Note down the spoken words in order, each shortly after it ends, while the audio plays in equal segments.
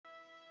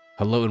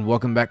Hello and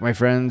welcome back, my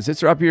friends.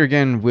 It's Rob here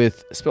again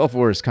with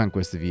SpellForce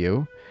Conquest of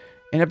EO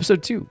in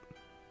episode 2.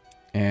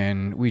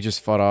 And we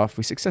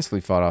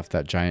successfully fought off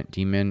that giant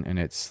demon and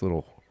its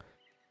little,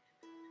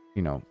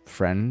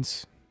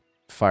 friends,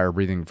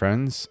 fire-breathing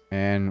friends.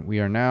 And we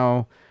are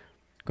now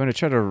going to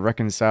try to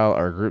reconcile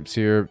our groups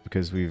here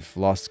because we've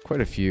lost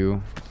quite a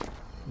few,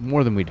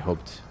 more than we'd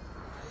hoped.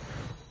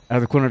 Out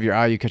of the corner of your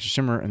eye, you catch a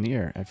shimmer in the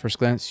air. At first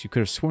glance, you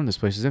could have sworn this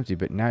place is empty,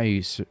 but now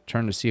you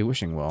turn to see a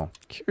wishing well.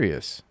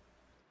 Curious.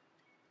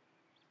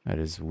 That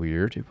is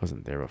weird. It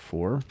wasn't there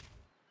before.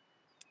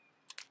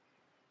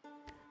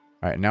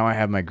 Alright, now I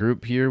have my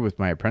group here with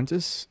my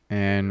apprentice,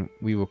 and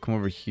we will come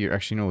over here.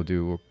 Actually, no, we'll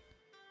do. We'll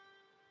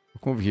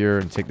come over here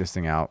and take this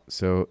thing out.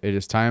 So it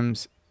is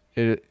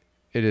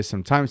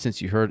some time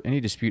since you heard any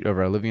dispute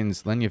over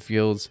Olivian's Lenya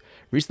fields.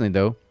 Recently,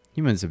 though,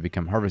 humans have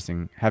begun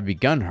harvesting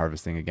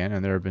again,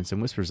 and there have been some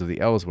whispers of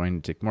the elves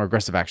wanting to take more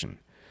aggressive action.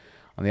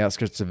 On the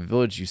outskirts of the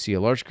village, you see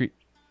large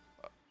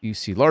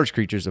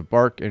creatures of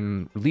bark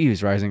and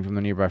leaves rising from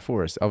the nearby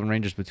forest, elven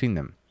rangers between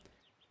them.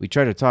 We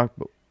tried to talk,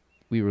 but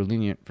we were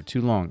lenient for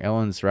too long.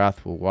 Ellen's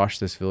wrath will wash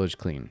this village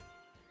clean.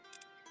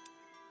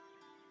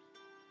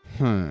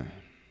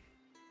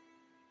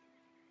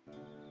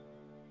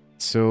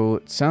 So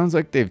it sounds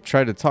like they've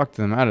tried to talk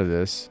them out of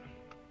this,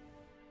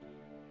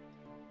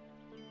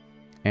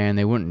 and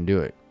they wouldn't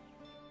do it.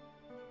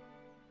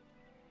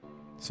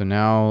 So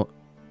now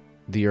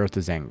the earth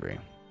is angry,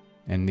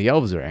 and the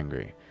elves are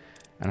angry.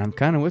 And I'm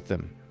kind of with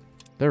them.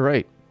 They're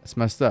right. It's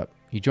messed up.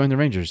 You joined the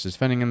rangers,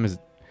 defending them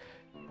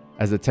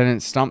as the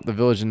tenants stomp the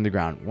village into the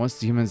ground. Once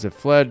the humans have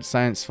fled,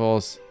 silence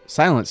falls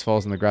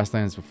in the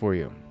grasslands before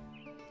you.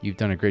 You've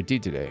done a great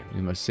deed today.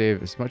 We must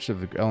save as much of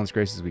the Ellen's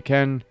grace as we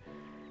can.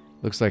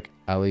 Looks like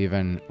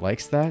Alivan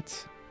likes that.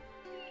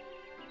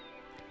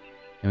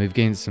 And we've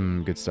gained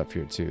some good stuff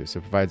here too. So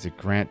it provides a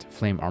grant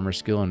flame armor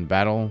skill in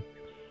battle.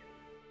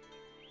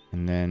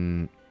 And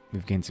then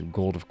we've gained some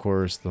gold, of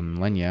course, the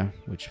Lenya,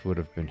 which would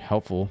have been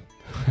helpful.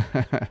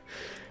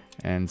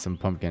 And some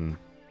pumpkin.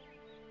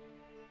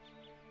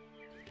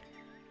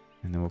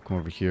 And then we'll come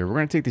over here. We're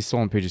going to take these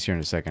stolen pages here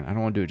in a second. I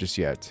don't want to do it just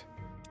yet.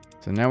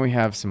 So now we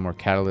have some more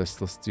catalysts.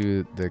 Let's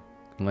do the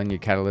Lenya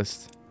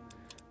catalyst.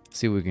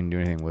 See if we can do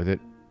anything with it.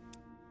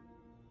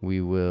 We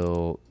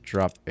will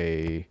drop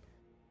a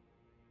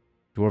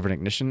Dwarven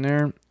Ignition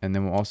there. And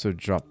then we'll also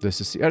drop this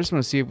to see. I just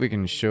want to see if we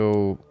can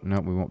show... No,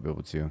 we won't be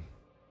able to.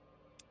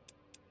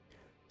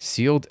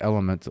 Sealed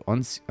Elemental.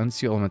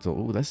 Unsealed Elemental.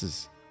 Ooh, this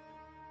is...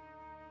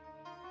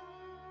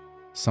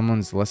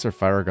 Summons lesser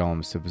fire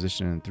golems to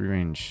position in 3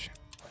 range.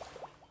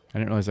 I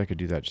didn't realize I could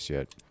do that just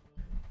yet.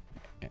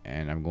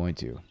 And I'm going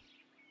to.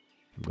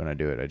 I'm going to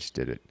do it. I just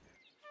did it.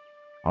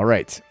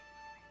 Alright.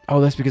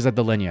 Oh, that's because I had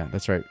the Lenya.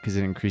 That's right. Because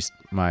it increased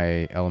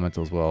my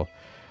elemental as well.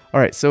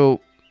 Alright,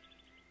 so...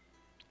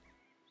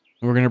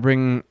 We're going to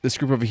bring this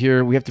group over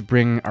here. We have to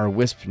bring our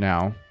Wisp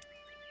now.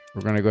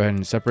 We're going to go ahead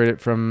and separate it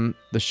from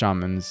the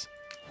Shamans.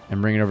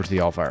 And bring it over to the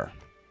Allfire.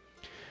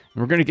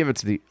 And we're going to give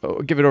it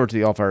over to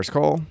the Allfire's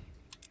Call.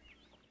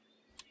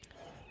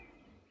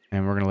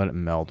 And we're going to let it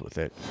meld with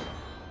it.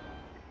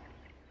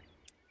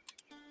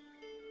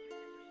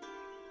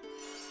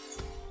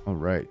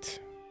 Alright.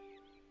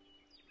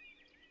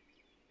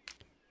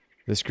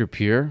 This group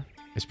here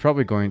is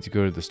probably going to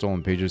go to the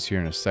stolen pages here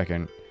in a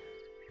second.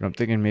 But I'm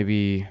thinking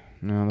maybe...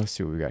 No, let's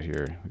see what we got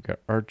here. We got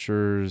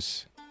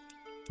archers,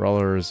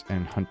 brawlers,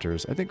 and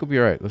hunters. I think we'll be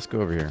alright. Let's go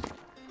over here.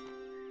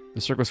 The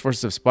Circle's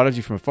forces have spotted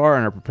you from afar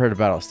and are prepared to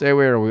battle. Stay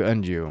away or we'll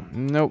end you.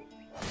 Nope.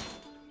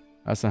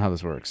 That's not how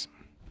this works.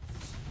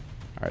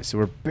 Alright, so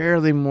we're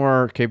barely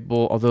more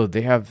capable, although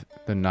they have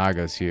the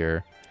Nagas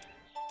here,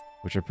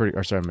 which are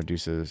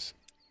Medusas.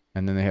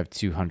 And then they have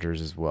 2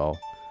 hunters as well.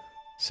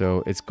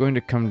 So it's going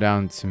to come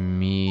down to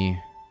me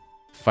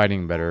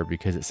fighting better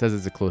because it says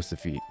it's a close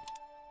defeat.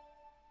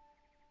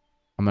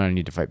 I'm going to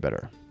need to fight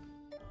better.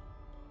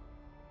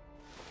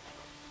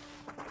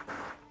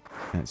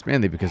 And it's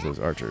mainly because of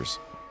those archers.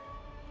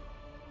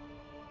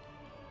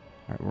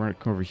 Alright, we're going to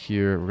come over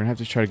here. We're going to have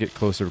to try to get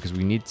closer because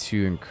we need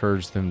to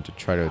encourage them to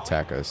try to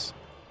attack us.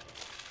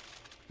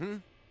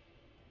 Alright,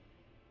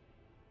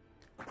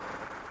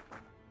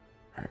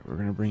 we're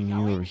going to bring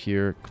you over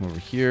here. Come over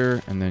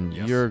here. And then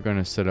you're going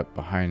to set up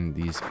behind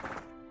these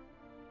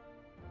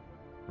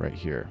right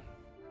here.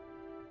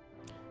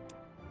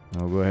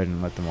 And we'll go ahead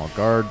and let them all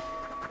guard.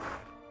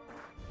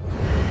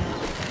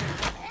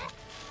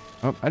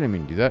 Oh, I didn't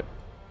mean to do that.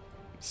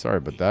 Sorry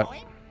about that.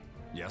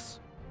 Yes.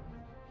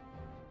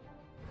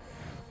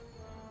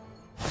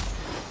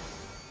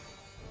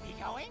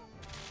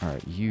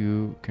 Alright,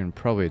 you can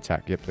probably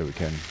attack. Yep, there we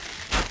can.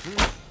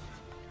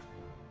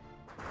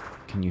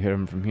 Can you hit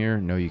him from here?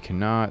 No, you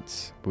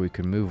cannot. But we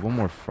can move one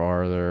more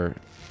farther.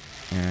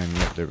 And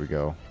yep, there we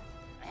go.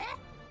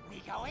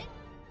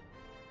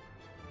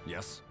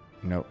 Yes.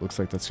 Nope, looks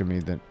like that's going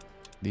to be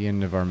the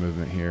end of our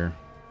movement here.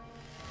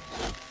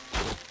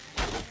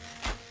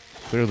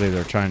 Clearly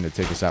they're trying to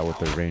take us out with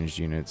their ranged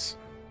units.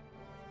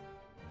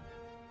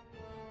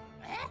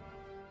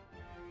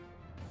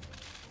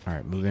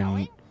 Alright, move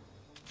in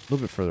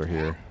little bit further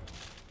here.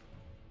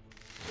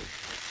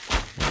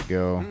 There we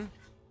go.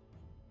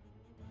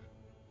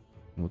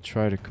 We'll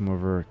try to come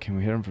over. Can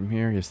we hit them from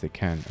here? Yes, they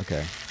can.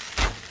 Okay.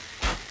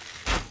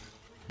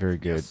 Very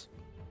good. Yes.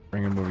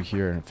 Bring them over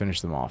here and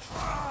finish them off.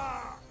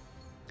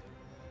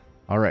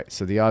 Alright,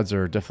 so the odds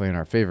are definitely in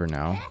our favor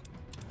now.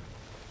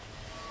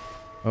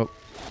 Oh.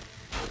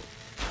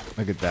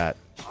 Look at that.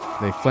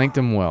 They flanked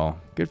him well.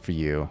 Good for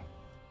you.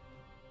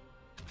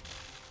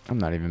 I'm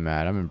not even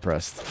mad. I'm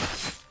impressed.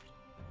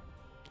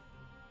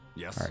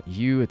 Yes. Alright,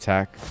 you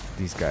attack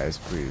these guys,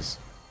 please.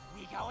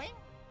 We going?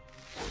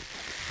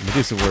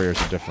 Medusa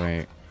warriors are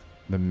definitely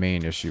the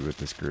main issue with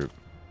this group.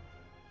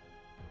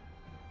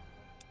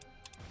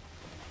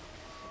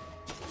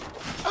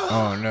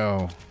 Oh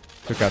no.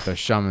 Took out the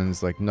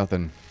shamans like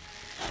nothing.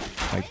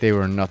 Like they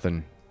were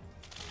nothing.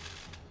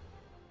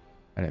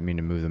 I didn't mean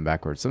to move them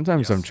backwards.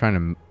 Sometimes Yes. I'm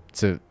trying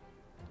to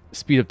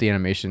speed up the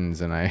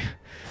animations and I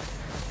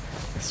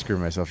screw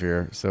myself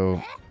here.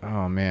 So,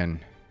 oh man.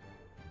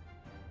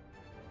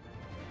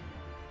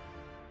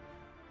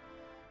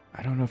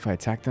 I don't know if I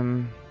attack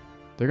them.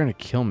 They're going to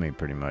kill me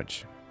pretty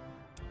much.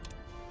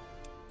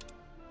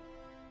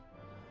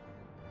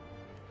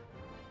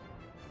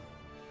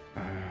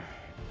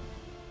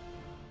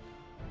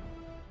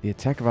 The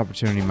attack of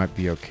opportunity might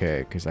be okay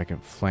because I can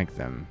flank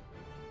them.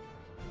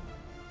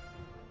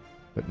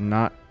 But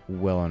not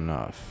well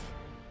enough.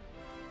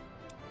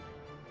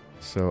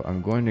 So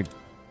I'm going to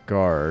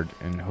guard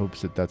in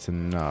hopes that that's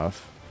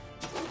enough.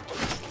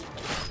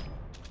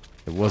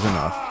 It was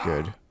enough.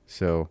 Good.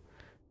 So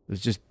it was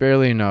just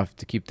barely enough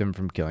to keep them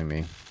from killing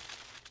me.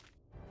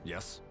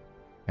 Yes.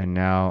 And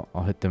now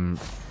I'll hit them.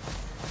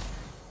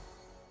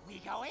 We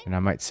going? And I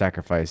might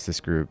sacrifice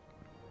this group.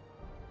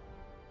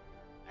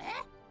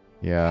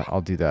 Yeah, I'll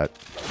do that.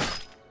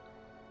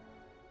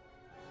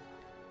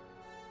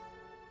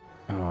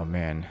 Oh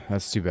man,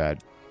 that's too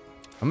bad.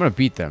 I'm gonna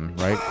beat them,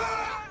 right?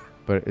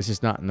 But it's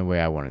just not in the way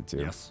I wanted to.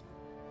 Yes.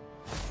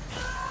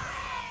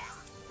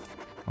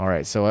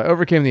 Alright, so I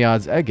overcame the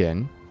odds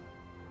again.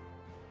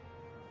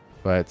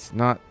 But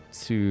not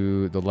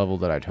to the level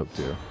that I'd hoped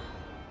to.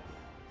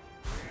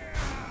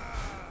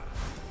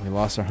 We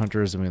lost our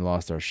hunters and we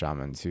lost our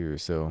shaman too,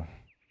 so...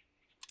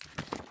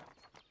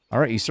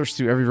 Alright, you search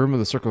through every room of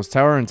the Circle's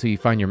tower until you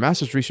find your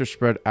master's research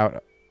spread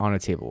out on a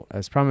table.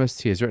 As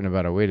promised, he has written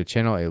about a way to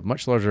channel a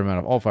much larger amount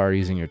of all-fire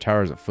using your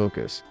tower as a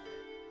focus.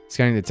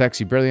 Scanning the text,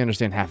 you barely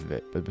understand half of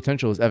it, but the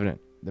potential is evident.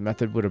 The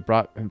method would have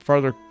brought him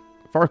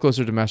far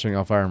closer to mastering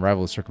all-fire and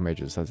rival the Circle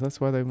Mages. That's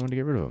why they wanted to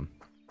get rid of him.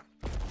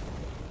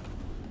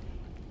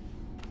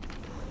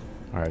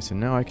 Alright, so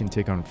now I can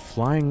take on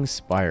Flying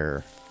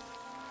Spire.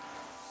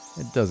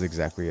 It does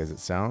exactly as it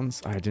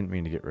sounds. I didn't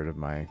mean to get rid of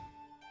my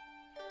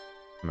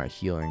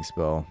healing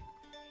spell.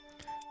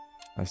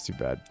 That's too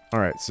bad.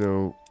 Alright,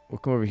 so we'll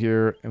come over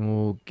here and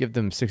we'll give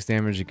them 6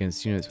 damage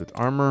against units with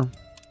armor.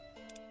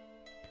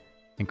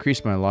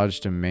 Increase my lodge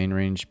to main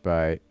range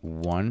by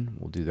 1.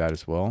 We'll do that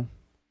as well.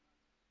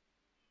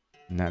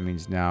 And that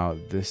means now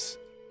this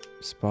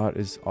spot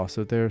is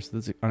also there. So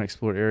this is an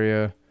unexplored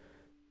area.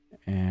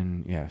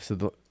 And yeah, so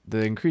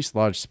the increased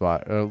lodge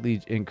spot,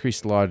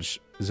 increased lodge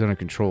zone of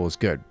control is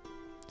good.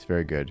 It's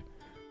very good.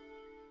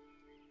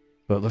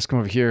 But let's come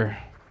over here.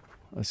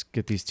 Let's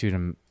get these two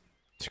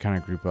to kind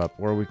of group up.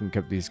 Or we can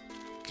keep these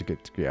to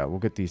get... Yeah, we'll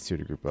get these two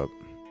to group up.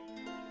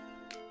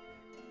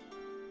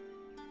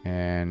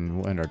 And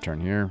we'll end our turn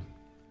here.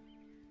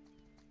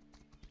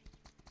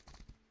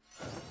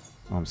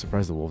 Oh, I'm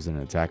surprised the wolves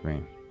didn't attack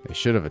me. They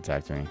should have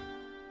attacked me.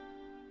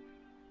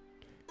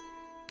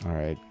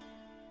 Alright.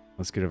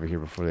 Let's get over here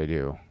before they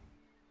do.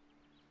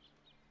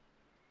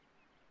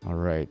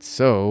 Alright,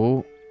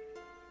 so...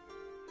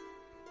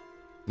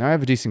 Now I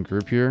have a decent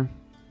group here.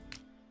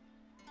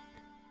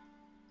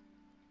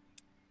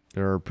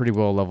 They're pretty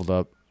well leveled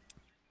up.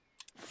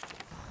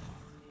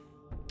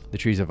 The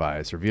Trees of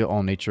Eyes. Reveal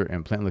all nature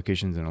and plant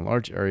locations in a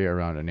large area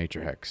around a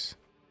nature hex.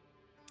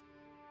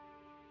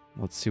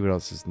 Let's see what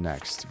else is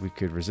next. We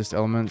could resist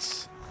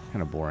elements.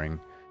 Kind of boring.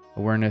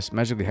 Awareness.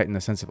 Magically heighten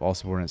the sense of all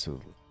subordinates.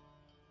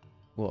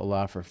 Will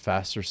allow for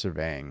faster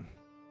surveying.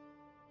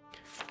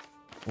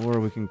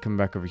 Or we can come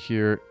back over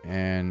here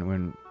and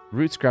when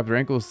roots grab their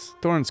ankles,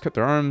 thorns cut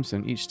their arms,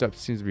 and each step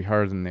seems to be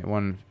harder than the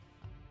one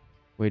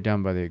weighed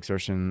down by the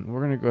exertion. We're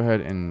going to go ahead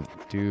and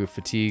do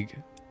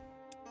fatigue.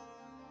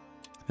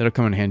 That'll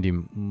come in handy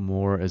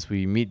more as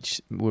we'll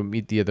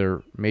meet the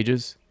other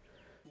mages.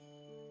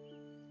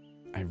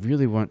 I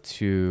really want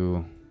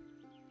to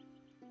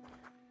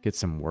get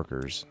some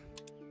workers.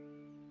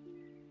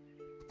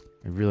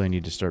 I really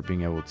need to start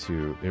being able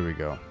to... There we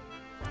go.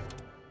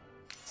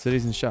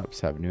 Cities and shops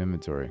have new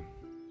inventory.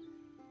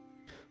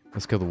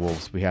 Let's kill the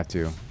wolves. We have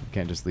to. We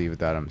can't just leave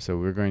without them. So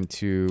we're going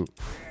to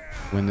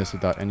win this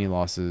without any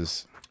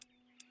losses.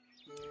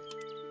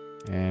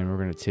 And we're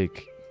going to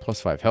take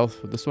 +5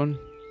 health with this one.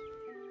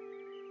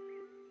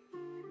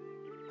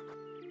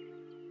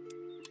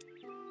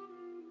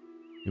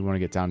 We want to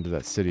get down to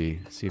that city.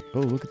 See if... Oh,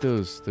 look at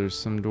those. There's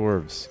some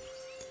dwarves.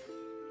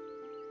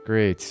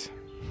 Great.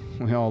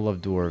 We all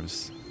love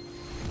dwarves.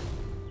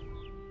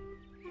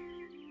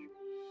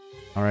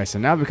 All right, so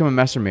now I've become a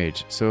master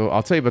mage. So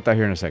I'll tell you about that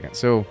here in a second.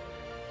 So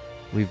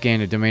we've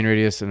gained a domain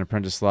radius, an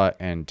apprentice slot,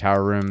 and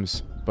tower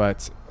rooms.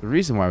 But the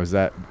reason why was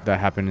that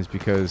happened is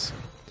because,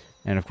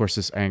 and of course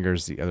this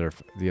angers the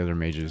other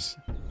mages.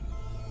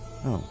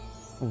 Oh,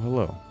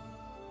 hello.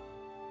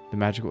 The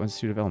Magical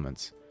Institute of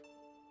Elements.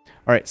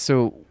 All right,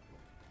 so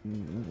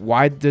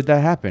why did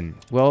that happen?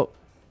 Well,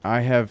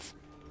 I have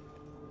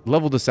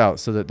leveled this out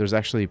so that there's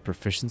actually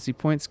proficiency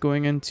points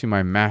going into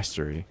my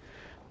mastery.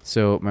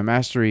 So my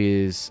mastery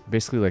is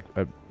basically like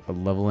a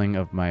leveling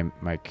of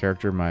my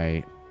character,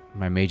 my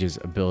mage's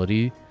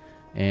ability.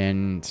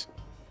 And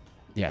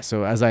yeah,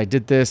 so as I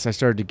did this, I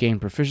started to gain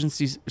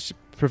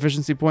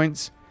proficiency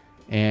points,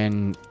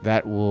 and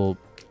that will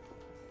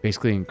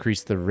basically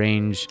increase the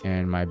range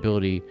and my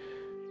ability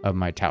of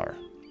my tower.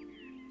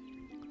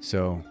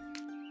 So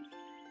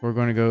we're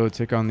going to go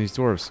take on these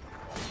dwarves.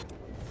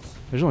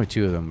 There's only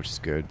 2 of them, which is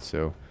good.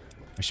 So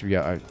I should be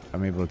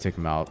I'm able to take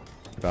them out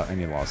without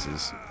any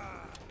losses.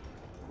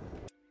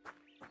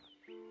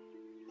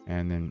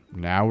 And then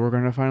now we're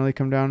going to finally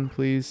come down,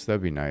 please.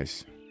 That'd be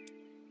nice.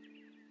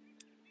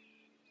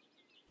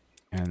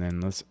 And then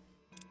let's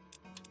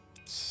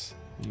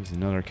use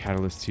another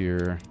catalyst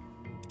here.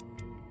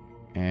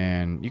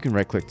 And you can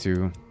right click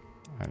too.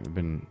 I've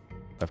been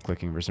left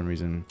clicking for some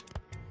reason.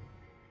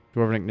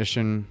 Dwarven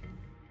ignition.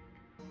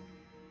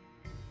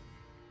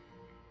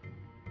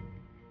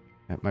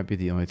 That might be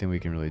the only thing we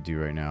can really do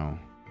right now.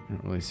 I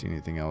don't really see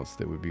anything else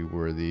that would be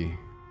worthy.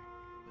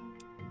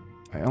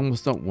 I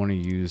almost don't want to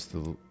use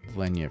the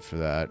Lenya for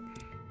that.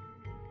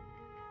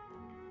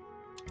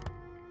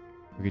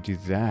 We could do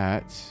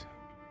that.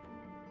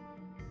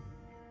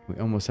 We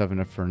almost have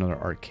enough for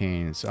another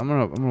arcane. So I'm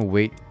gonna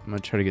wait. I'm gonna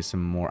try to get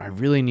some more. I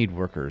really need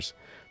workers,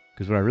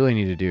 because what I really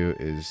need to do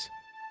is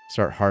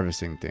start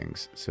harvesting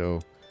things. So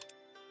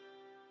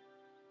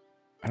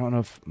I don't know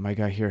if my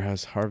guy here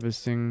has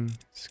harvesting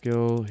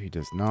skill. He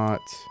does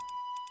not.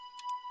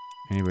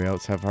 Anybody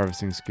else have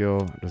harvesting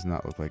skill? It does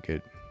not look like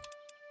it.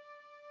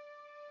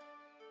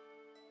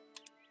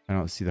 I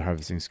don't see the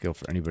harvesting skill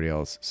for anybody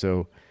else.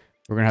 So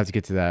we're going to have to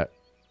get to that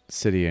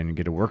city and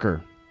get a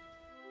worker.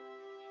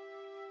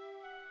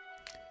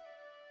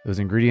 Those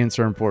ingredients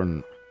are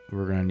important.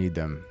 We're going to need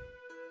them.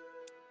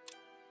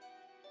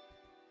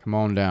 Come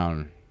on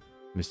down,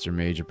 Mr.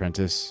 Mage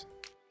Apprentice.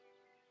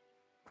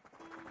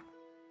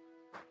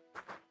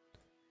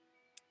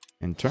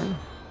 And turn.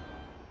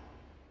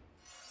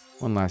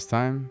 One last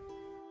time.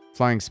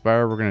 Flying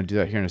Spire, we're going to do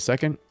that here in a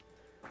second.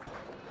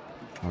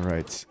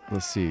 Alright,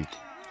 let's see.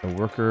 A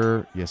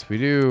worker. Yes, we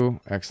do.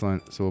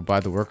 Excellent. So we'll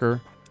buy the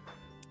worker.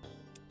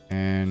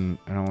 And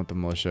I don't want the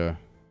militia.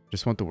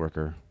 Just want the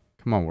worker.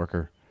 Come on,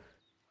 worker.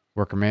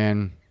 Worker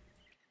man.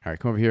 Alright,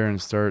 come over here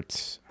and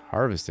start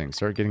harvesting.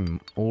 Start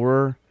getting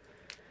ore.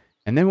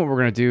 And then what we're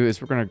going to do is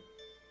we're going to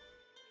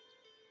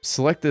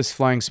select this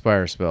Flying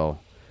Spire spell.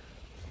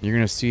 You're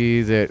going to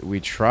see that we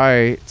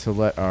try to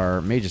let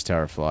our Mage's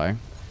Tower fly.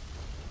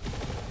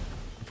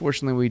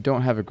 Unfortunately, we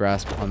don't have a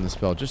grasp on the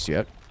spell just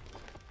yet.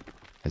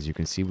 As you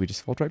can see, we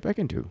just fell right back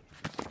into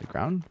the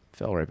ground.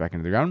 Fell right back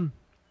into the ground.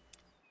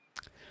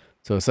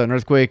 So sudden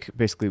earthquake.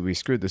 Basically, we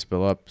screwed the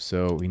spell up,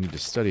 so we need to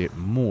study it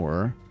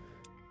more.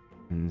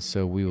 And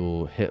so we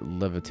will hit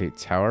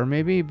Levitate Tower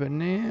maybe, but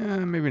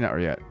nah, maybe not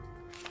yet.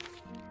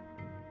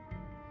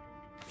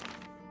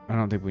 I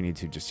don't think we need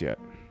to just yet.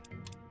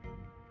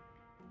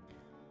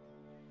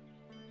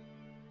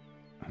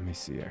 Let me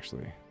see,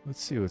 actually.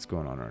 Let's see what's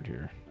going on around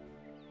here.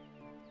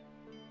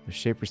 The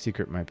Shaper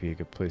Secret might be a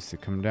good place to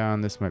come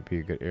down. This might be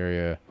a good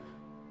area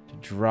to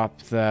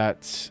drop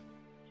that.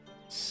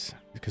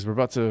 Because we're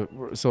about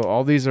to... So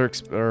all these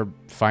are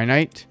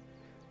finite.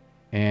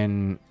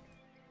 And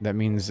that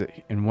means that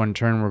in one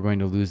turn we're going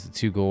to lose the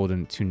 2 gold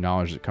and 2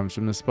 knowledge that comes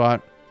from this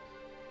spot.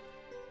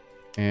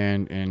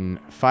 And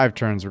in 5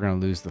 turns we're going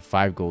to lose the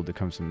 5 gold that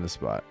comes from this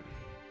spot.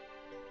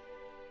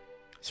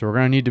 So we're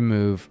going to need to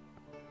move.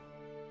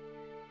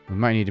 We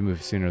might need to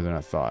move sooner than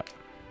I thought.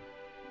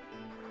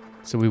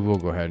 So we will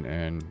go ahead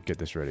and get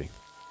this ready.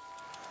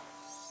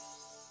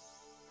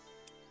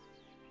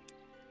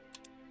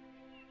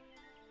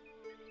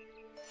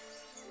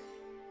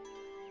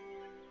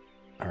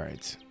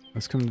 Alright.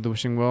 Let's come to the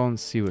Wishing Well and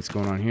see what's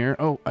going on here.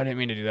 Oh, I didn't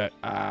mean to do that.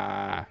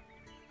 Ah.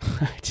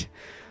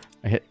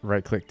 I hit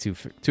right click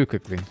too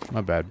quickly.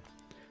 My bad.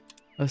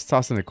 Let's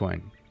toss in a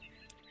coin.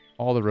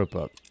 All the rope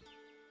up.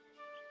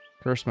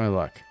 Curse my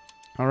luck.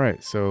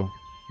 Alright, so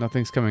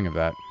nothing's coming of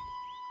that.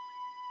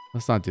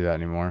 Let's not do that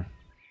anymore.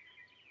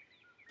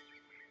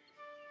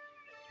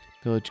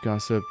 Village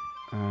gossip.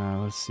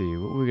 Let's see.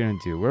 What are we going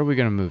to do? Where are we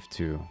going to move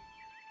to?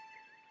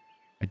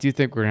 I do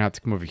think we're going to have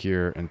to come over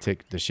here and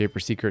take the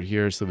Shaper Secret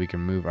here so we can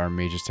move our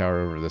Mage's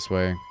Tower over this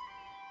way.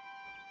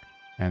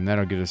 And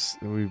that'll get us...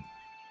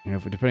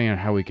 depending on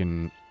how we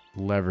can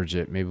leverage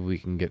it, maybe we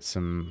can get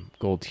some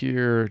gold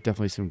here.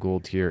 Definitely some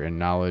gold here and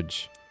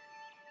knowledge.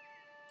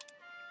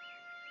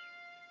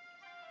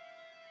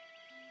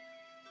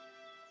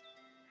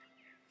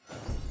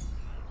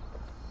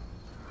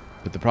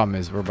 But the problem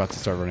is we're about to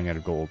start running out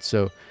of gold.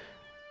 So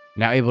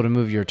Now able to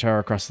move your tower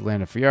across the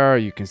land of Friar,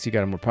 you can seek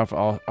out a more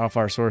powerful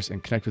Alfire source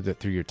and connect with it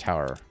through your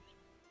tower.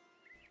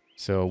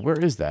 So where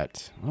is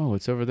that? Oh,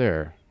 it's over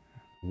there.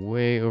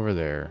 Way over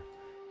there.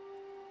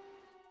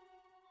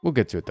 We'll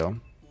get to it though.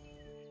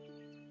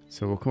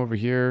 So we'll come over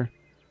here.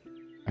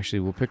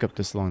 Actually, we'll pick up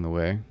this along the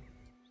way.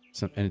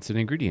 And it's an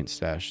ingredient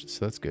stash,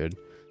 so that's good.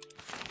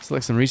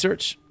 Select some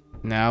research.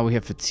 Now we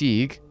have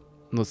fatigue.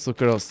 Let's look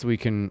what else we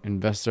can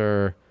invest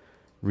our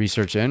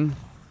research in.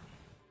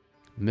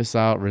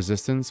 Missile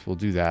resistance. We'll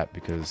do that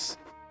because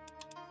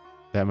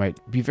that might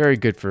be very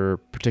good for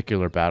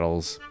particular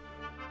battles.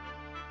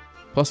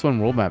 +1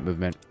 world map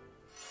movement.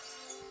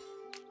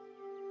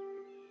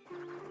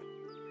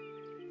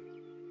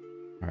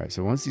 Alright,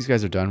 so once these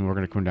guys are done, we're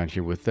going to come down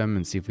here with them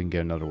and see if we can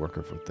get another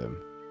worker with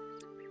them.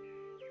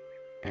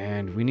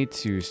 And we need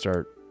to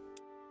start...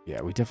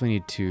 Yeah, we definitely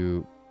need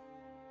to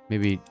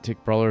maybe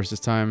take brawlers this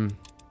time.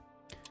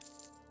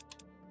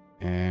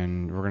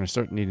 And we're going to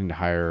start needing to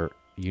hire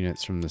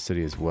units from the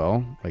city as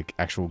well. Like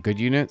actual good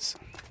units.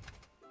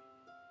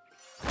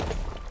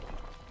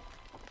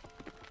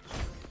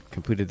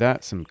 Completed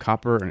that. Some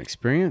copper and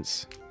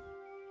experience.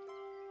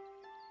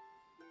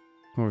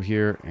 Come over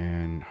here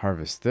and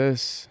harvest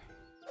this.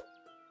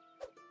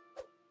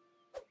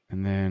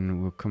 And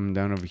then we'll come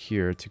down over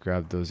here to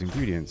grab those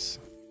ingredients.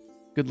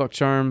 Good luck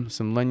charm,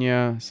 some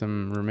lenya,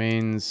 some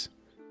remains.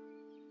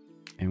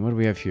 And what do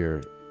we have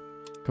here?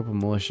 A couple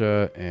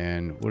militia,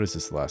 and what is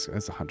this last?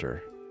 That's a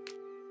hunter.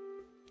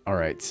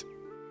 Alright.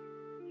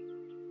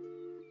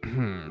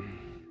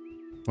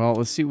 Well,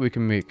 let's see what we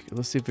can make.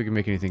 Let's see if we can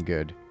make anything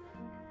good.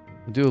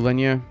 We'll do a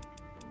lenya.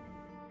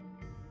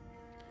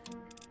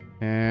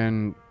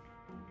 And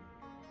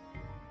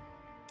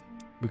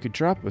we could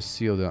drop a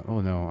seal down. Oh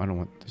no, I don't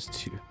want this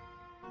to.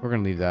 We're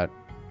gonna leave that.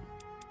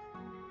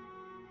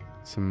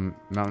 Some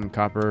mountain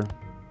copper.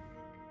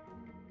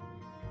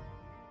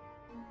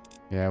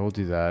 Yeah, we'll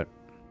do that.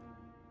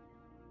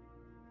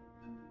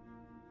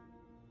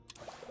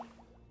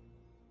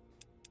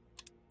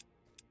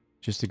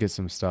 Just to get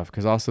some stuff.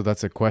 Because also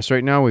that's a quest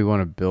right now. We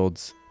want to build,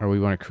 or we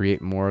want to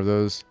create more of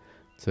those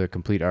to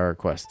complete our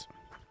quest.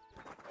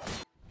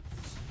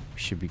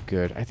 Should be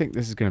good. I think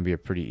this is going to be a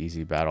pretty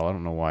easy battle. I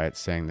don't know why it's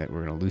saying that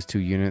we're going to lose 2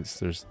 units.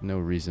 There's no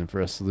reason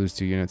for us to lose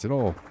 2 units at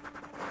all.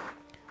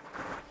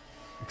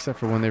 Except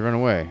for when they run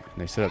away and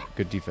they set up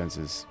good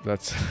defenses.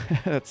 That's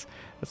that's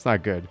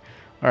not good.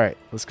 All right,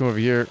 let's come over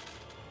here.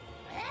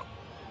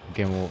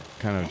 Again, we'll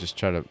kind of just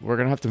try to... We're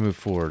going to have to move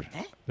forward.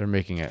 They're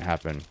making it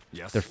happen.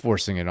 Yes. They're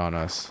forcing it on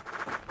us.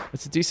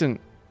 It's a decent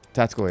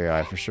tactical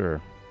AI for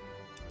sure.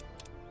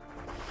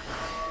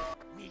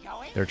 We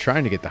going? They're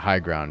trying to get the high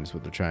ground is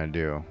what they're trying to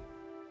do.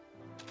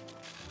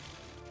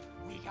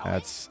 We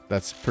going?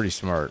 That's pretty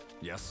smart.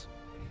 Yes.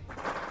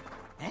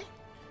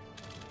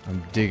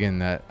 I'm digging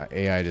that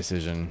AI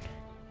decision.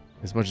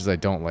 As much as I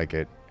don't like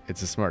it,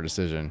 it's a smart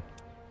decision.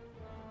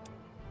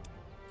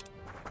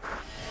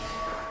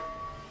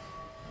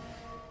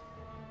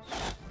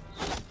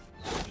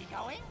 We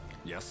going?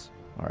 Yes.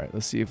 Alright,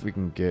 let's see if we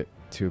can get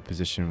to a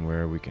position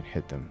where we can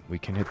hit them. We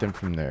can hit them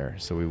from there,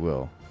 so we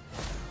will.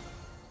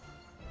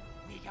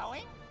 We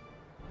going?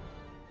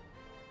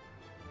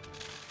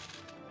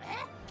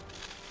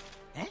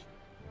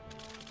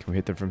 Can we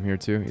hit them from here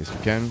too? Yes,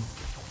 we can.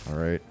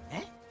 Alright.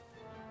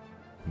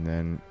 And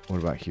then,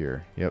 what about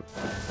here? Yep.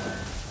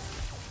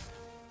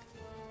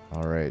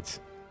 Alright.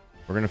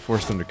 We're going to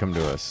force them to come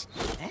to us.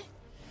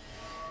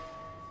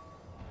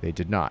 They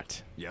did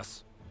not.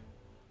 Yes.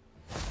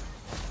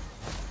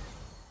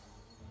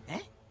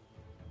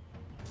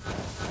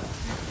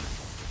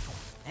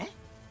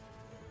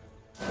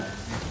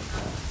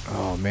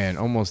 Oh man,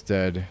 almost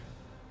dead.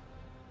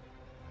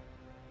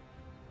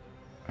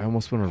 I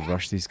almost want to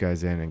rush these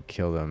guys in and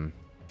kill them.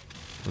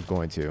 We're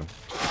going to.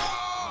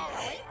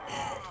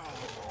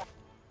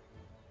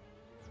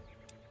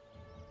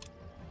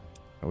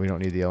 We don't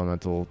need the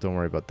elemental. Don't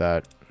worry about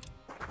that.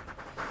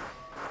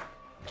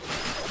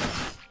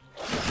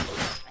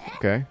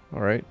 Okay,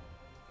 alright.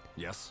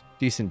 Yes.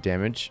 Decent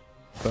damage,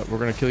 but we're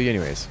going to kill you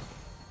anyways.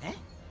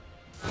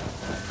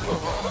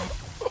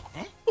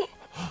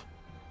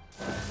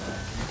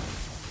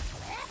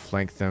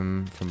 Flank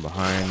them from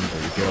behind.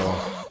 There we go.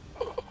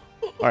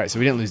 Alright, so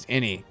we didn't lose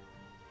any.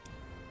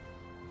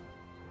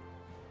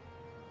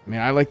 I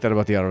mean, I like that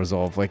about the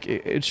auto-resolve. Like,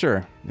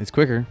 sure, it's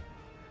quicker.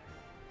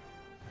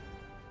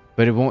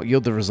 But it won't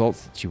yield the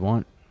results that you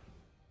want.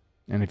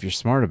 And if you're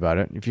smart about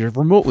it, if you're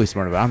remotely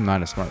smart about it, I'm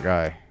not a smart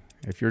guy.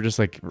 If you're just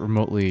like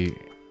remotely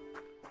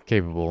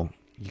capable,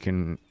 you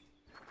can,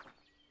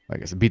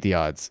 like I said, beat the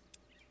odds.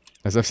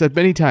 As I've said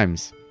many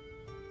times.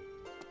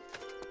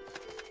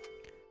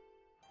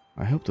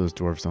 I hope those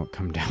dwarves don't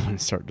come down and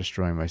start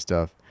destroying my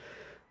stuff.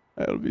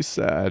 That'll be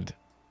sad.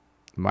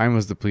 Mine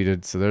was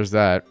depleted, so there's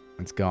that.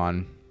 It's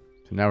gone.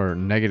 So now we're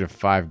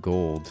 -5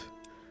 gold.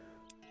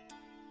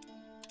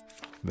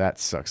 That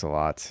sucks a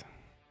lot.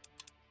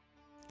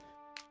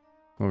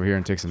 Come over here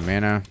and take some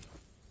mana.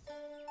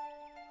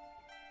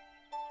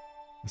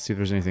 Let's see if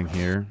there's anything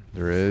here.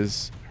 There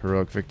is.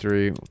 Heroic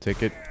victory. We'll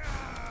take it.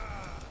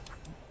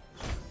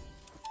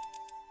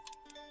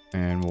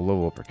 And we'll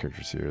level up our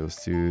characters here.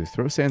 Let's do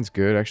throw sand's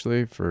good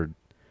actually for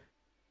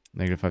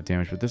 -5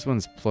 damage, but this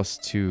one's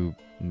 +2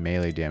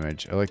 melee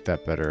damage. I like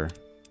that better.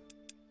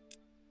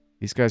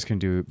 These guys can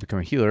become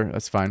a healer.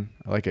 That's fine.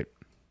 I like it.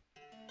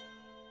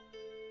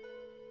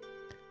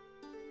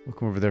 We'll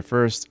come over there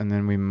first, and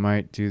then we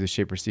might do the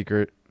Shaper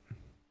Secret.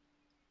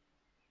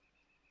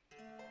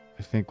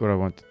 I think what I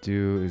want to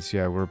do is,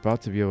 yeah, we're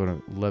about to be able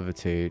to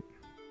levitate.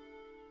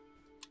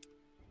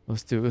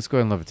 Let's go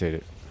ahead and levitate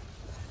it.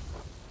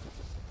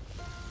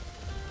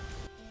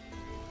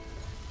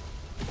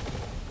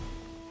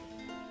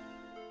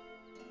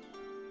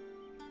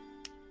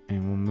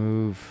 And we'll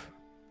move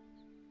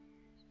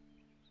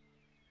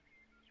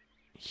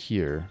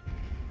here.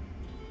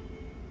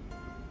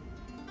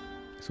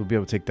 So we'll be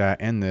able to take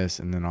that and this,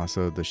 and then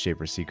also the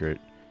Shaper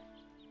Secret.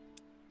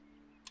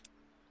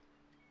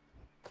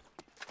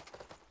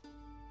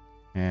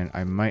 And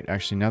I might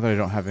actually, now that I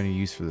don't have any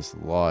use for this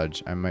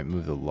lodge, I might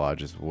move the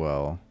lodge as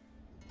well.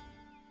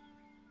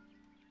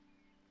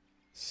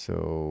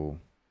 So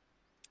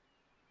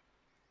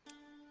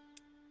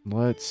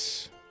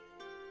let's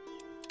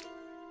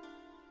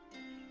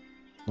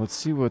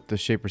see what the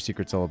Shaper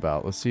Secret's all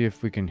about. Let's see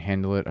if we can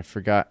handle it. I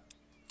forgot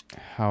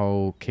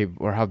how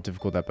capable or how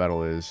difficult that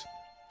battle is.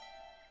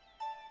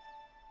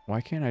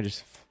 Why can't I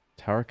just...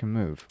 Tower can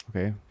move.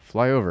 Okay,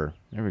 fly over.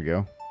 There we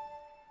go.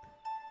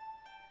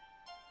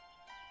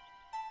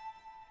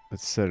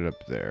 Let's set it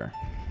up there.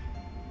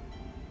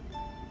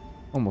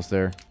 Almost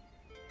there.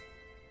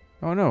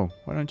 Oh no,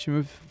 why don't you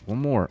move one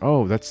more?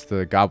 Oh, that's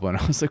the goblin.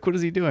 I was like, what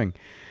is he doing?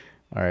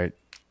 Alright.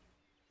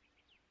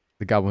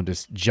 The goblin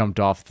just jumped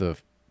off the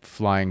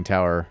flying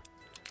tower.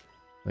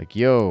 Like,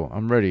 yo,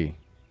 I'm ready.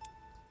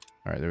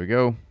 Alright, there we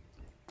go.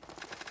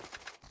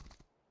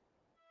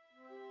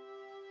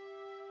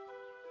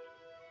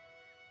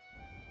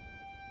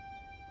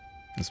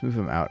 Let's move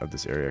him out of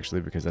this area,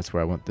 actually, because that's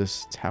where I want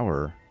this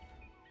tower.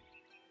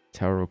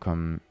 Tower will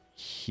come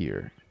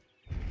here.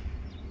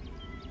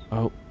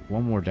 Oh,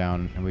 one more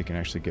down, and we can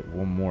actually get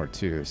one more,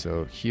 too.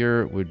 So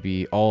here would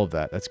be all of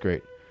that. That's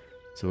great.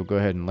 So we'll go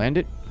ahead and land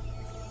it.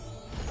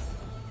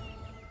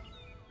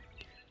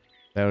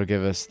 That'll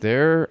give us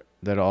there.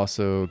 That'll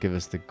also give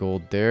us the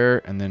gold there.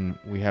 And then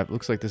we have,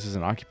 looks like this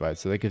isn't occupied,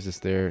 so that gives us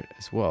there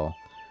as well.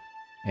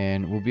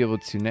 And we'll be able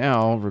to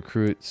now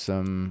recruit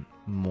some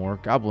more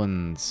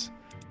goblins.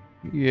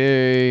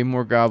 Yay,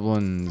 more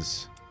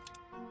goblins.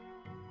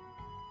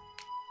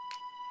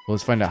 Well,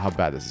 let's find out how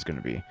bad this is going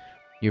to be.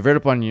 You've read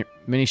up on your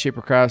mini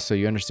Shaper crafts, so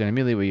you understand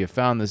immediately what you have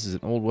found. This is an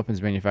old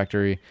weapons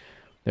manufactory.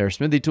 There are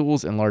smithy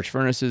tools and large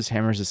furnaces,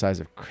 hammers the size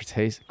of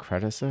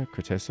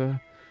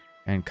Crtessa,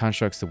 and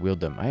constructs to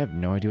wield them. I have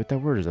no idea what that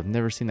word is. I've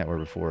never seen that word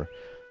before.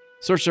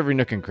 Search every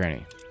nook and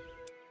cranny.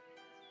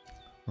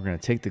 We're going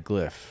to take the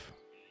glyph.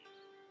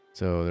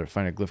 So they're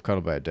finding a glyph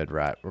cuddled by a dead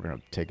rat. We're going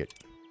to take it.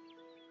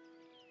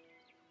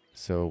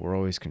 So we're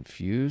always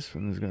confused.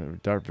 When there's going to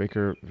Dart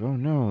Baker. Oh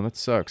no, that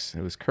sucks.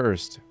 It was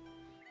cursed.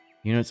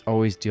 Units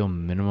always deal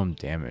minimum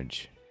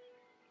damage.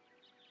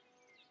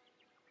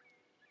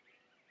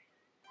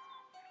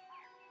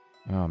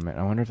 Oh man,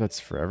 I wonder if that's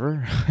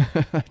forever.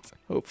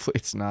 Hopefully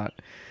it's not.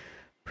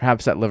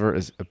 Perhaps that lever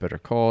is a better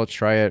call.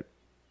 Try it.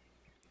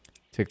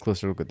 Take a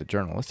closer look at the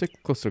journal. Let's take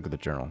a closer look at the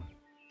journal.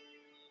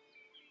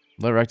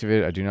 Lever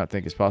activated. I do not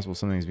think it's possible.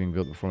 Something is being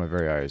built before my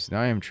very eyes.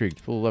 Now I am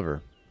intrigued. Pull the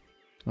lever.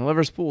 When the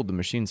lever is pulled, the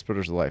machine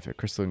sputters to life. A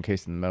crystal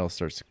encased in the metal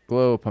starts to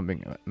glow,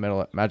 pumping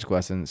metal magical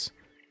essence.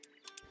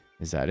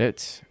 Is that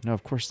it? No,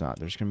 of course not.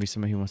 There's going to be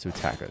somebody who wants to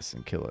attack us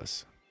and kill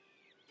us.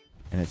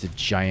 And it's a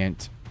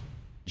giant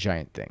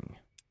thing.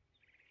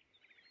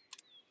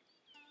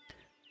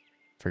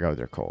 Forgot what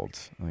they're called.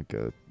 Like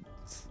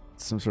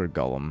some sort of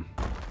golem.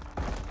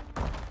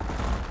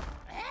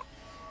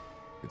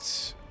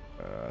 It's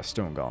a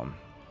stone golem.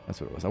 That's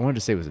what it was. I wanted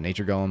to say it was a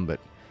nature golem, but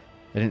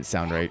it didn't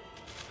sound right.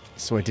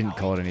 So I didn't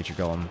call it a nature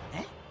golem.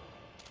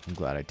 I'm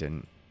glad I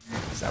didn't,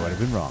 because I would have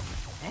been wrong.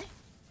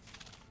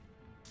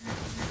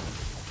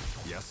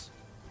 Yes.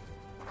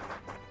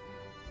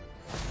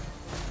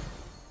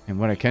 And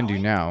what I can do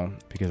now,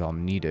 because I'll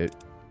need it,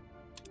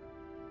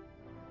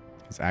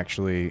 is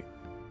actually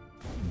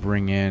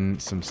bring in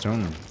some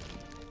stone.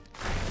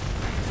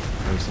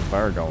 Or some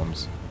fire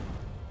golems.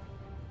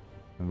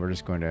 And we're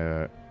just going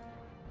to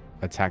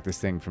attack this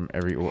thing from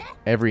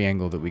every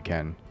angle that we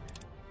can.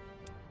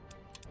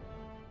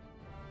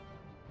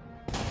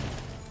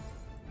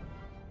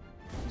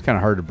 It's kind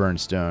of hard to burn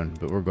stone,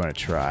 but we're going to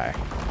try.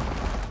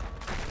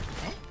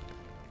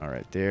 All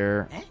right,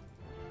 there.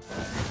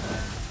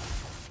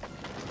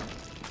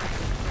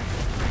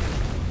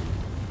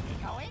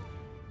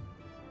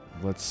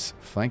 Let's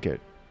flank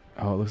it.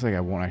 Oh, it looks like I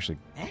won't actually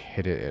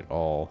hit it at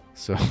all.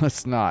 So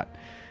let's not.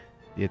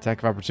 The attack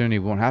of opportunity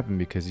won't happen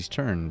because he's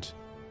turned.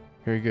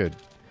 Very good.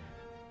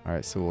 All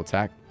right, so we'll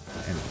attack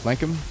and flank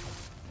him.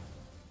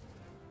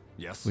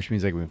 Yes. Which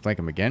means like we can flank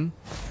him again.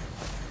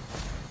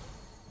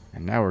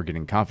 And now we're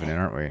getting confident,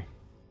 aren't we?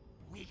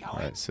 All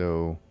right,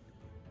 so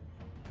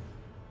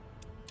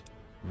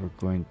we're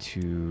going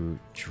to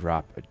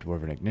drop a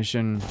Dwarven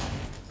Ignition.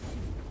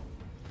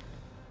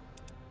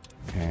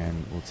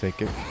 And we'll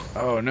take it.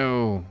 Oh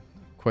no!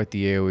 Quite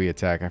the AoE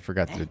attack. I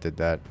forgot that it did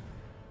that.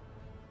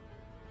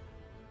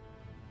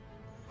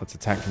 Let's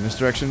attack from this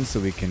direction so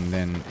we can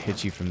then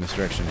hit you from this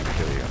direction and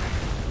kill you.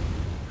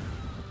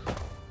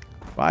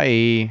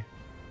 Bye!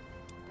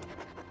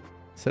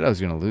 Said I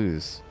was gonna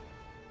lose.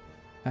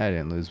 I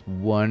didn't lose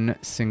one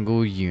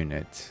single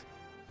unit.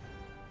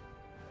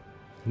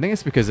 I think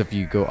it's because if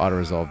you go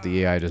auto-resolve,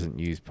 the AI doesn't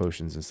use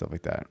potions and stuff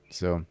like that.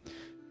 So,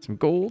 some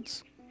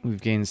golds.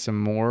 We've gained some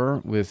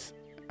more with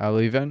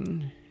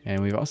Aliven,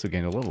 and we've also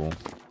gained a level.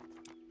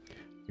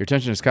 Your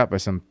attention is caught by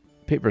some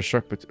paper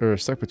stuck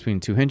between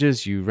two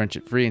hinges. You wrench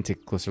it free and take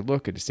a closer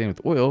look. It is stained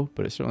with oil,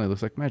 but it certainly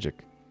looks like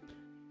magic.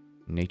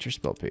 Nature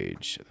spell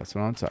page. That's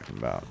what I'm talking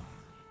about.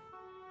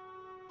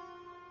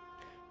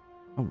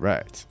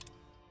 Alright.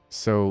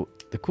 So,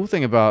 the cool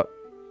thing about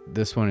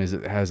this one is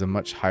it has a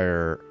much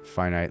higher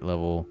finite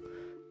level.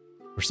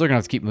 We're still going to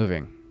have to keep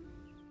moving.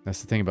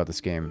 That's the thing about this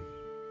game.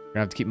 We're going to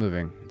have to keep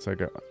moving. It's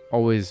like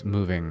always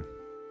moving.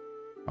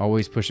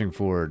 Always pushing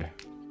forward.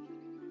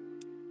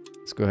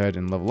 Let's go ahead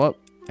and level up.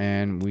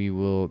 And we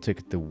will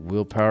take the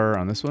willpower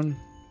on this one.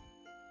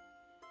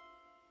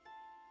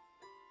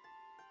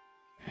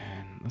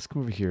 And let's go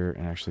over here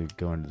and actually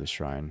go into the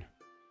shrine.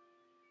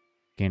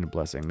 Gain a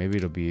blessing. Maybe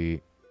it'll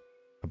be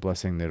a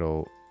blessing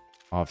that'll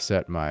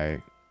offset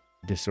my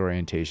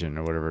disorientation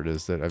or whatever it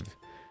is that I've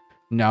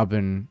now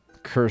been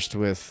cursed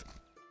with.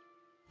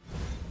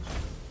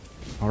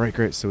 Alright,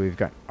 great. So we've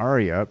got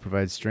Arya.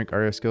 Provides drink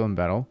Arya skill in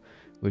battle,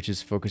 which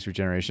is focus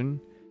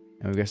regeneration.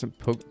 And we've got some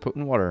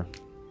potent water.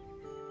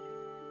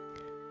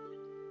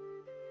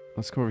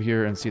 Let's go over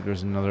here and see if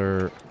there's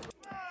another...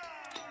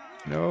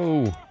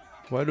 No!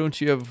 Why don't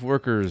you have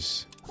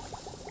workers?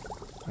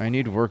 I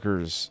need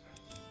workers.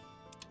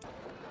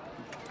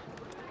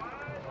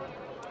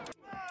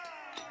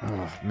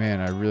 Oh,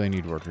 man, I really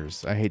need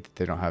workers. I hate that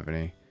they don't have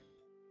any.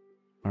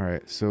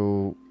 Alright,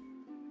 so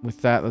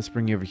with that, let's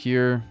bring you over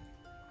here.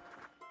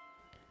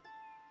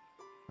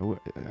 Oh,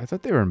 I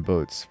thought they were in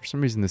boats. For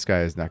some reason, this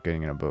guy is not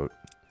getting in a boat.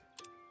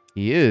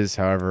 He is,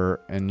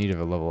 however, in need of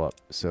a level up.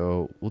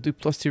 So we'll do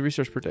 +2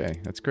 research per day.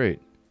 That's great.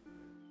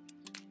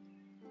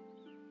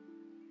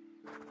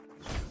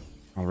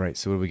 Alright,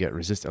 so what do we get?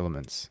 Resist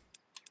elements.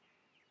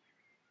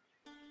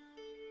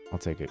 I'll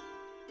take it.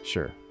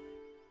 Sure.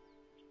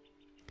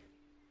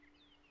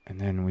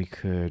 And then we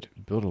could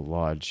build a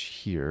lodge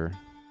here.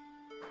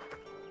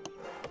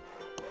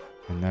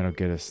 And that'll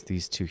get us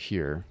these two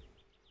here.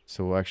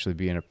 So we'll actually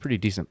be in a pretty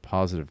decent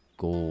positive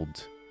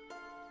gold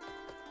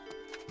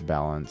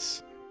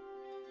balance.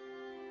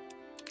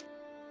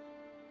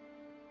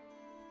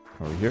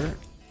 Over here,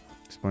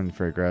 exploring the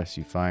fairy grass,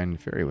 you find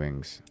fairy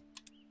wings.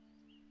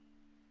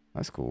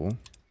 That's cool.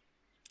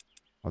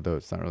 Although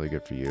it's not really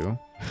good for you.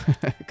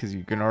 Because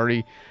you can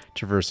already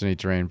traverse any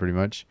terrain pretty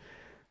much.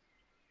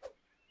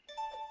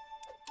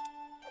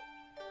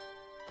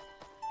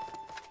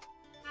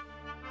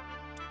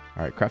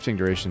 Alright, crafting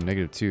duration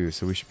 -2,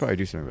 so we should probably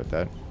do something about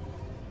that.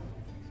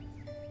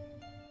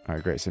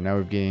 Alright, great. So now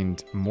we've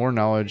gained more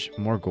knowledge,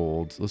 more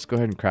gold. Let's go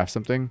ahead and craft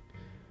something.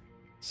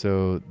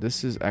 So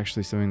this is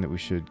actually something that we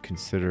should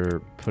consider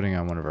putting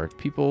on one of our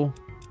people.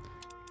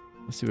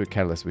 Let's see what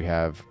catalyst we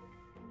have.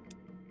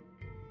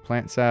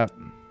 Plant sap.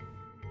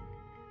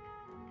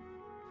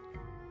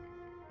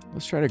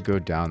 Let's try to go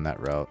down that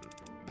route.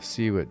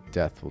 See what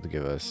death will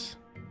give us.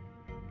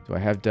 Do I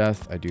have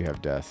death? I do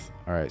have death.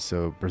 Alright,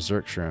 so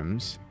berserk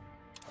shrooms.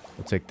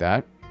 We'll take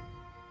that.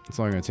 It's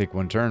only going to take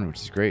one turn, which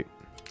is great.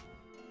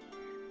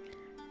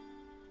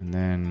 And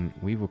then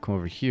we will come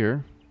over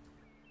here.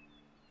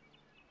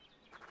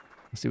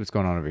 Let's see what's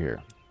going on over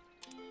here.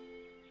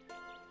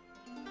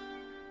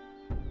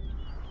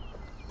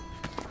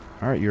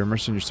 Alright, you're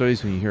immersed in your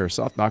studies when you hear a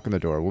soft knock on the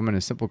door. A woman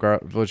in simple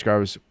village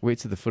garb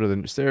waits at the foot of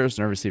the stairs,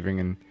 nervously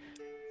wringing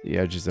the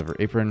edges of her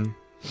apron.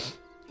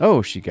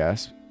 Oh, she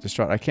gasped,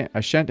 distraught. I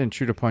shan't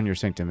intrude upon your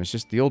sanctum. It's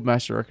just the old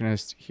master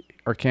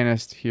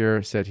arcanist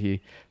here, said he.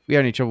 If we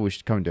have any trouble, we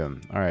should come to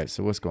him. Alright,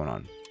 so what's going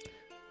on?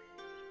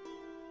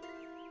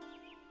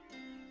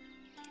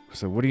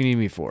 So what do you need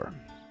me for?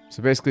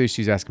 So basically,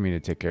 she's asking me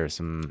to take care of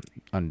some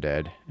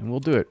undead, and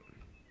we'll do it.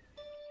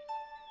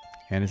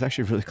 And it's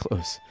actually really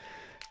close.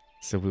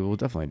 So we will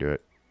definitely do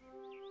it.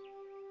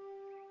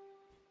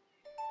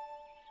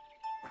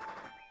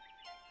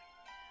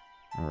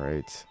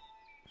 Alright.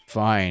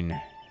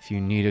 Fine. If you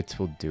need it,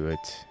 we'll do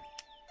it.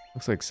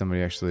 Looks like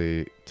somebody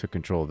actually took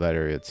control of that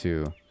area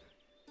too.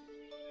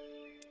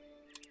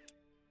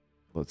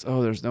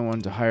 Oh, there's no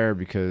one to hire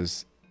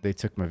because they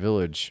took my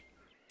village.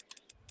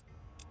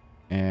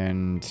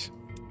 And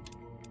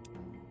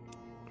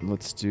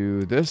let's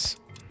do this.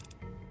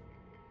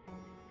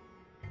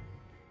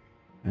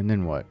 And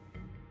then what?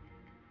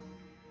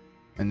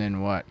 And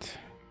then what?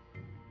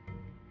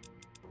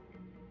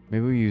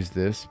 Maybe we use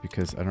this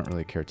because I don't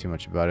really care too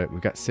much about it.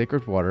 We've got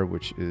Sacred Water,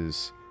 which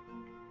is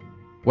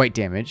white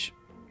damage.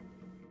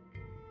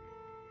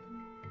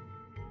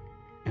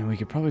 And we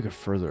could probably go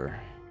further.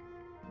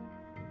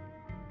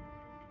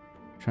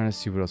 Trying to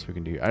see what else we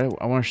can do. I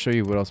want to show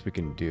you what else we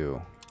can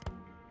do.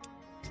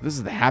 So this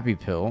is the happy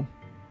pill.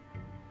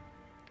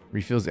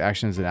 Refills the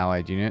action as an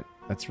allied unit.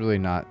 That's really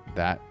not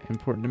that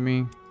important to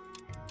me.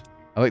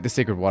 I like the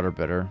sacred water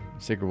better.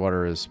 Sacred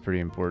water is pretty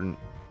important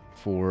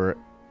for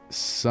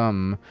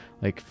some,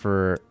 like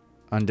for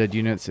undead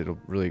units, it'll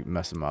really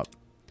mess them up.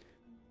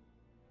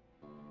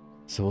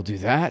 So we'll do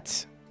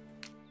that.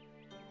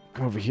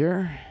 Go over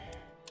here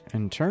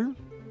and turn.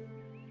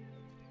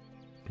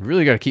 You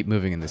really got to keep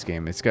moving in this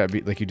game. It's got to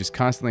be like you just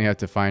constantly have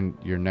to find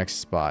your next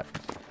spot.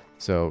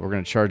 So we're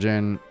going to charge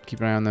in, keep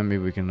an eye on them.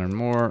 Maybe we can learn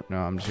more. No,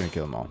 I'm just going to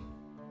kill them all.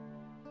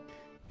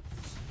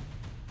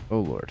 Oh,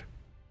 Lord.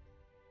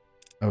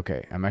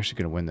 Okay, I'm actually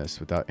going to win this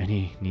without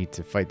any need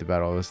to fight the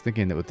battle. I was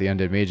thinking that with the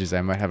undead mages,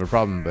 I might have a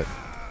problem, but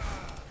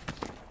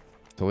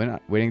totally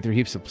not. Wading through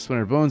heaps of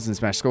splintered bones and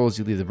smashed skulls,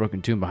 you leave the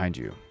broken tomb behind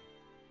you.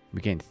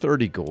 We gained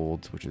 30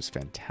 gold, which is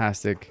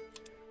fantastic.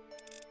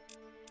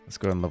 Let's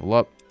go ahead and level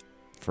up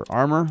for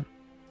armor.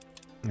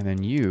 And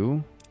then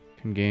you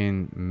can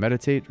gain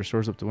meditate,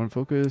 restores up to 1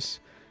 focus.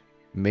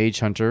 Mage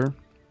hunter.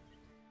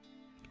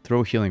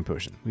 Throw healing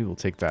potion. We will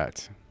take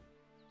that.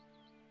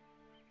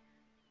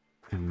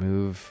 And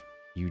move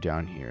you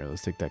down here.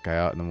 Let's take that guy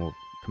out, and then we'll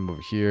come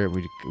over here.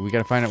 We got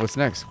to find out what's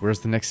next.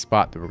 Where's the next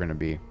spot that we're going to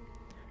be?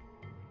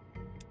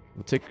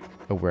 We'll take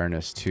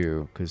awareness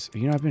too, because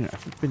you know I've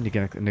been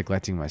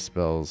neglecting my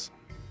spells.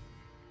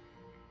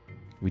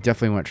 We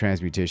definitely want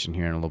transmutation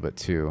here in a little bit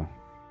too.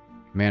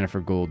 Mana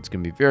for gold is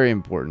going to be very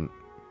important.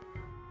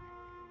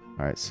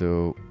 All right,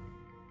 so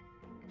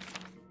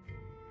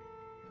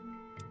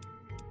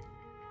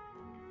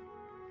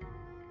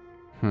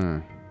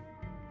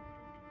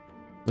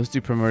let's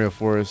do Primordial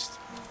Forest.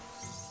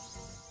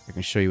 I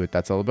can show you what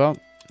that's all about.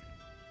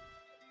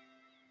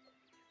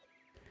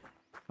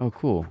 Oh,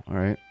 cool. All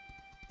right.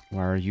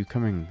 Why are you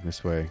coming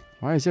this way?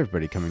 Why is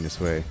everybody coming this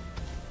way?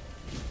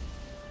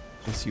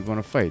 Guess you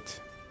want to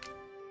fight.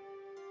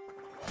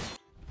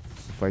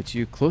 Fight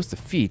you close to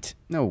feet?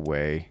 No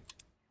way.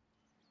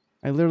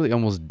 I literally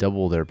almost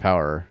double their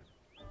power.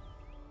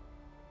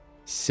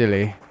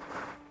 Silly.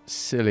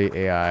 Silly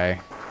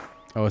AI.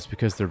 Oh, it's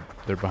because they're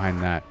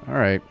behind that. All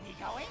right.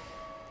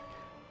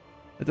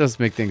 That does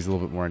make things a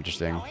little bit more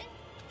interesting.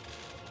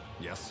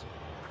 Yes.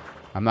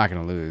 I'm not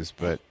going to lose,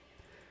 but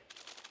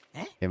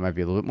it might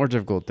be a little bit more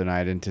difficult than I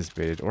had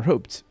anticipated or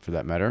hoped, for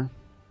that matter.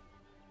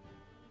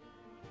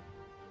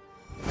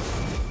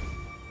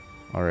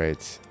 All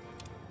right.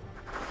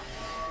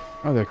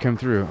 Oh, they'll come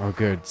through. Oh,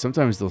 good.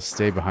 Sometimes they'll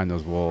stay behind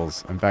those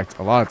walls. In fact,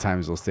 a lot of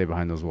times they'll stay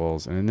behind those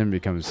walls, and then it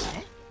becomes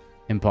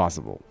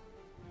impossible.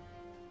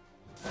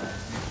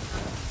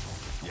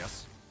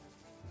 Yes.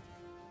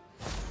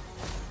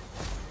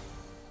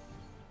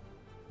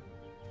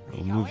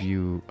 We'll move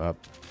you up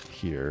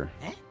here.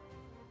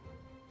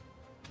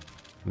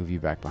 Move you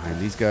back behind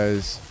these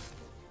guys.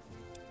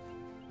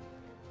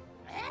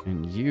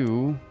 And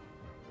you,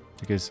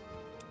 because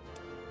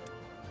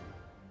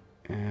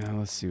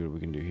let's see what we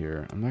can do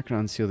here. I'm not going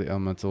to unseal the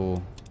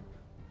elemental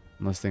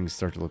unless things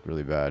start to look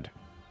really bad.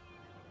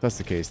 If that's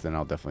the case, then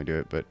I'll definitely do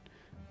it. But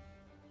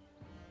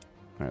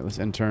all right, let's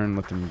end turn.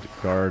 Let them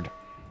guard.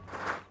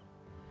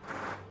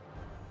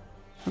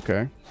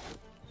 Okay,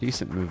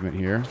 decent movement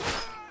here.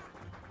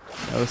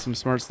 That was some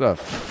smart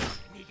stuff.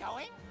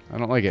 I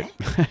don't like it.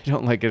 I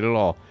don't like it at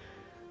all.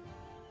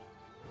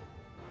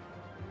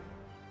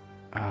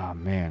 Oh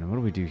man, what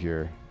do we do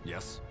here?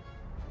 Yes.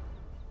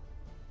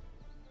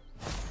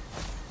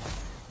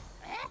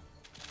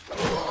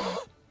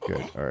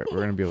 Good. All right, we're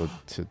gonna be able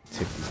to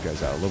take these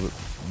guys out a little bit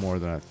more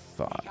than I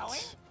thought.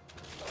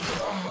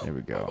 There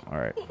we go. All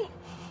right.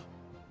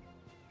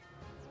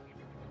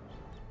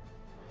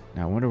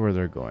 Now I wonder where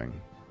they're going.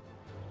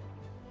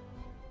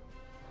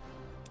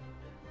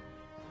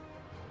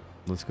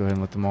 Let's go ahead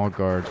and let them all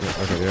guard.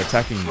 Okay, they're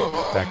attacking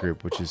that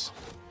group, which is...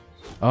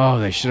 Oh,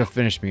 they should have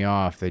finished me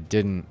off. They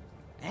didn't.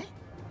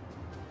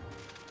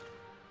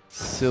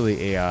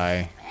 Silly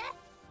AI.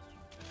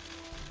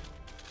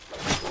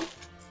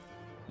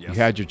 Yes. You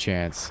had your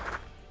chance.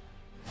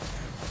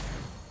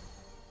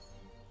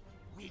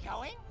 We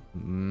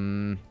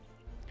going?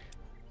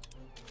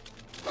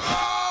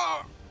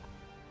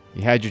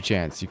 You had your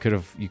chance. You could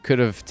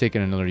have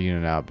taken another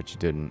unit out, but you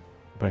didn't.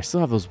 But I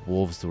still have those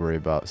wolves to worry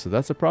about, so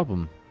that's a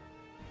problem.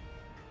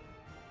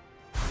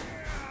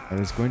 That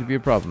is going to be a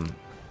problem.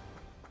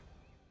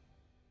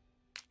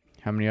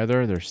 How many are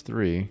there? There's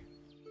 3.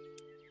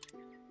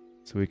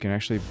 So we can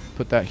actually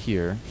put that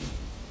here.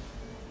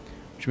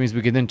 Which means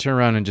we can then turn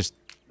around and just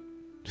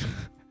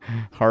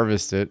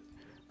harvest it.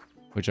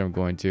 Which I'm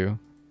going to.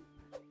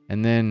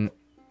 And then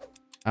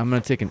I'm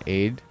going to take an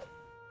aid.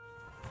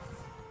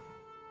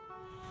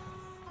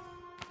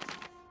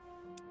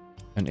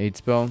 An aid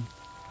spell.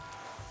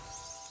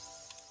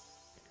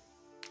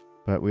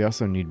 But we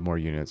also need more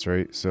units,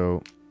 right?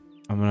 So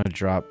I'm going to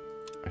drop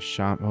a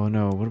shaman. Oh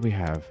no, what do we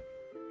have?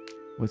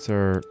 What's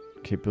our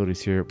capabilities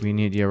here? We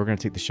need, yeah, we're going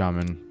to take the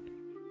shaman.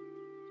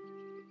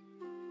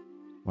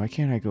 Why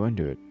can't I go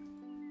into it?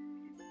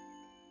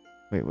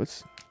 Wait,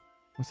 what's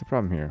the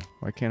problem here?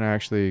 Why can't I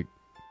actually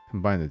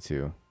combine the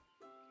two?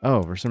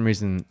 Oh, for some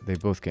reason they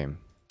both came.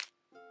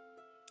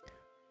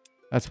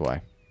 That's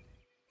why.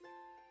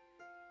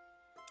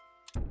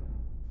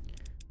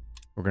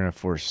 We're gonna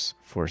force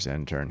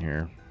end turn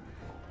here.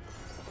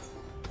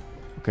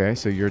 Okay,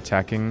 so you're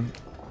attacking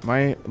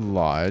my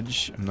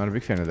lodge. I'm not a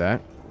big fan of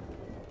that.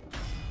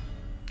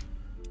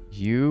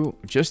 You,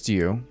 just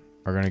you,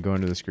 are gonna go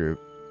into this group,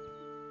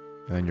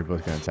 and then you're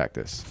both gonna attack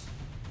this.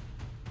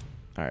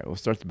 All right, we'll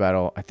start the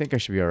battle. I think I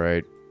should be all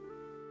right.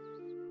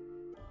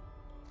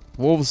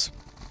 Wolves'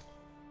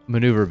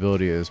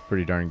 maneuverability is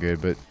pretty darn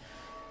good, but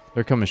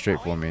they're coming straight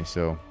for me,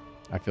 so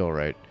I feel all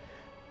right.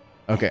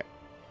 Okay.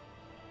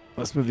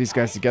 Let's move these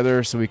guys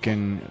together so we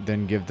can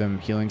then give them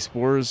healing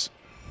spores.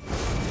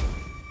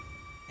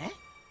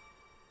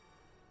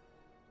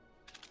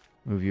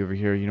 Move you over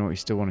here. You know what? We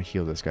still want to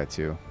heal this guy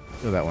too.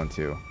 Heal that one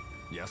too.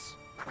 Yes.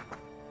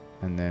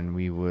 And then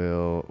we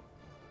will...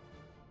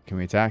 Can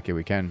we attack? Yeah,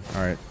 we can.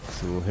 Alright,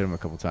 so we'll hit them a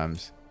couple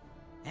times.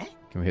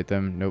 Can we hit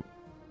them? Nope.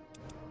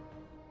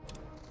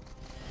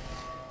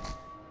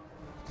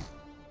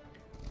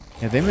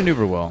 Yeah, they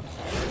maneuver well.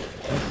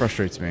 That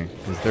frustrates me.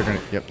 Because they're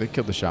gonna... Yep, they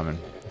killed the shaman.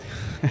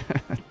 Dang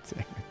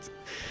it.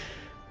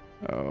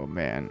 Oh,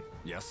 man.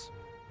 Yes.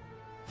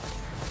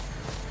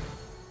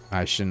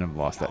 I shouldn't have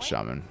lost that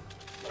shaman.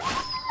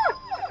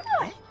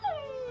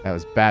 That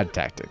was bad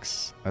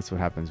tactics. That's what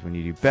happens when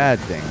you do bad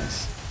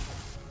things.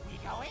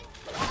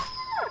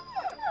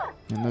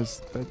 And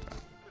that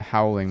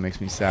howling makes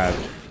me sad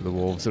for the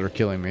wolves that are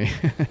killing me.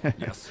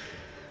 Yes.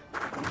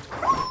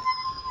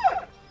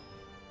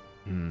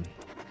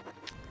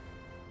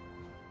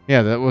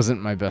 Yeah, that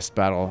wasn't my best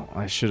battle.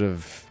 I should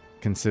have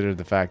considered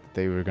the fact that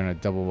they were going to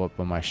double up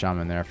on my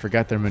shaman there. I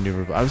forgot their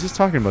maneuverability. I was just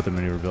talking about the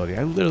maneuverability.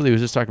 I literally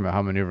was just talking about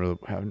how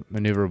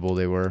maneuverable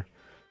they were.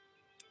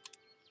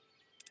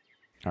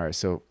 Alright,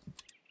 so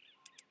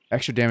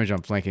extra damage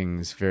on flanking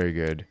is very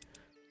good.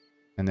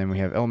 And then we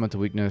have elemental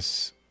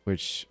weakness,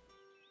 which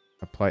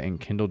apply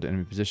enkindled to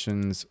enemy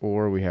positions,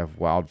 or we have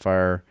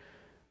wildfire.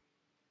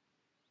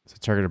 So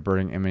target a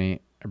burning enemy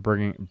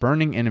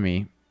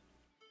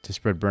to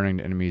spread burning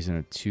to enemies in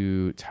a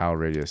 2-tile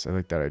radius. I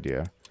like that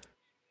idea.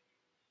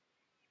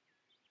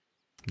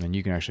 And then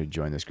you can actually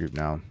join this group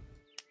now.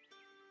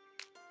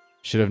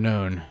 Should have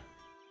known.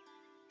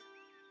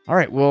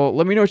 Alright, well,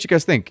 let me know what you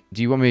guys think.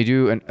 Do you want me to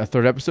do a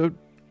third episode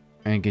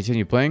and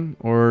continue playing?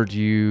 Or do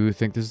you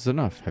think this is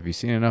enough? Have you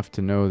seen enough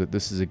to know that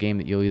this is a game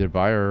that you'll either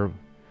buy or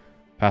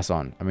pass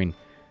on? I mean,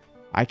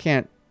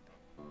 I'm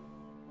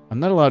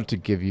not allowed to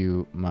give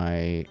you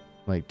my,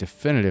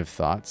 definitive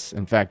thoughts.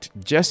 In fact,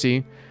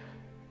 Jesse,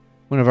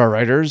 one of our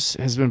writers,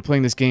 has been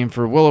playing this game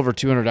for well over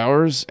 200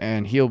 hours,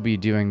 and he'll be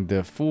doing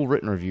the full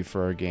written review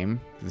for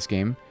this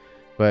game.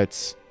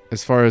 But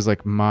as far as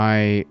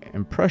my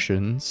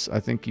impressions, I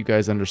think you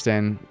guys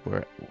understand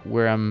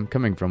where I'm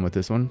coming from with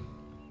this one.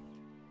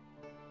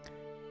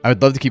 I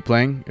would love to keep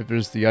playing if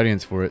there's the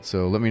audience for it,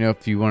 so let me know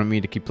if you want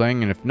me to keep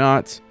playing, and if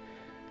not,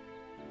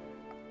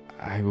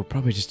 I will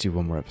probably just do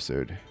one more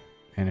episode.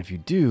 And if you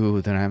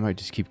do, then I might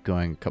just keep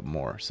going a couple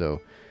more.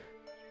 So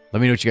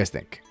let me know what you guys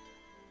think.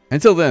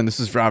 Until then, this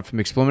is Rob from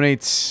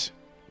eXplore.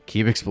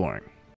 Keep exploring.